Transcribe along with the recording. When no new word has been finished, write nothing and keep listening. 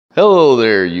Hello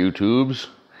there, YouTubes.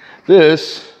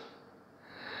 This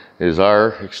is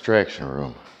our extraction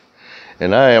room,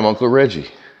 and I am Uncle Reggie.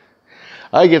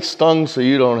 I get stung so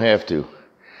you don't have to.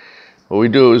 What we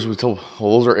do is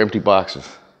those are empty boxes.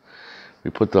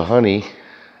 We put the honey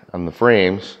on the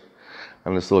frames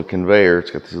on this little conveyor.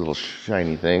 It's got these little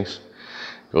shiny things.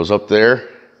 Goes up there.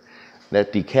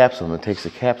 That decaps them. It takes the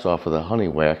caps off of the honey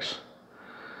wax,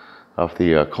 off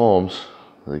the combs.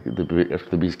 After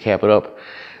the bees cap it up,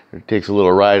 it takes a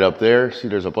little ride up there. See,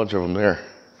 there's a bunch of them there.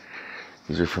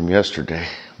 These are from yesterday.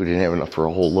 We didn't have enough for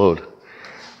a whole load,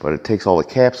 but it takes all the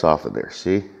caps off of there.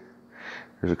 See,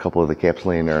 there's a couple of the caps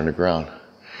laying there on the ground.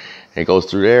 And it goes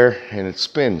through there and it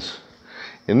spins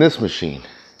in this machine.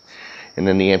 And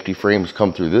then the empty frames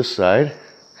come through this side,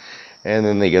 and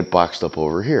then they get boxed up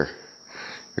over here.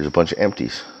 There's a bunch of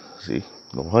empties. See,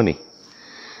 no honey.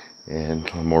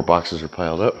 And more boxes are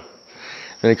piled up.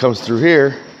 Then it comes through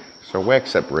here. It's our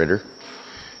wax separator,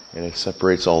 and it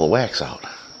separates all the wax out.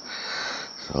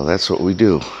 So that's what we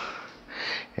do.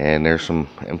 And there's some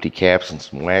empty caps and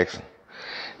some wax. And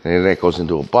then that goes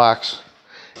into a box,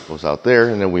 goes out there,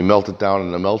 and then we melt it down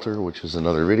in the melter, which is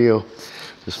another video.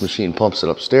 This machine pumps it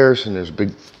upstairs, and there's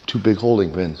two big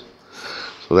holding pins.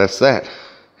 So that's that.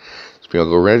 It's me,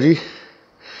 Uncle Reggie.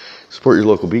 Support your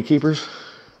local beekeepers.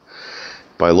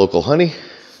 Buy local honey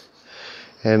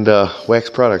and wax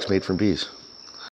products made from bees.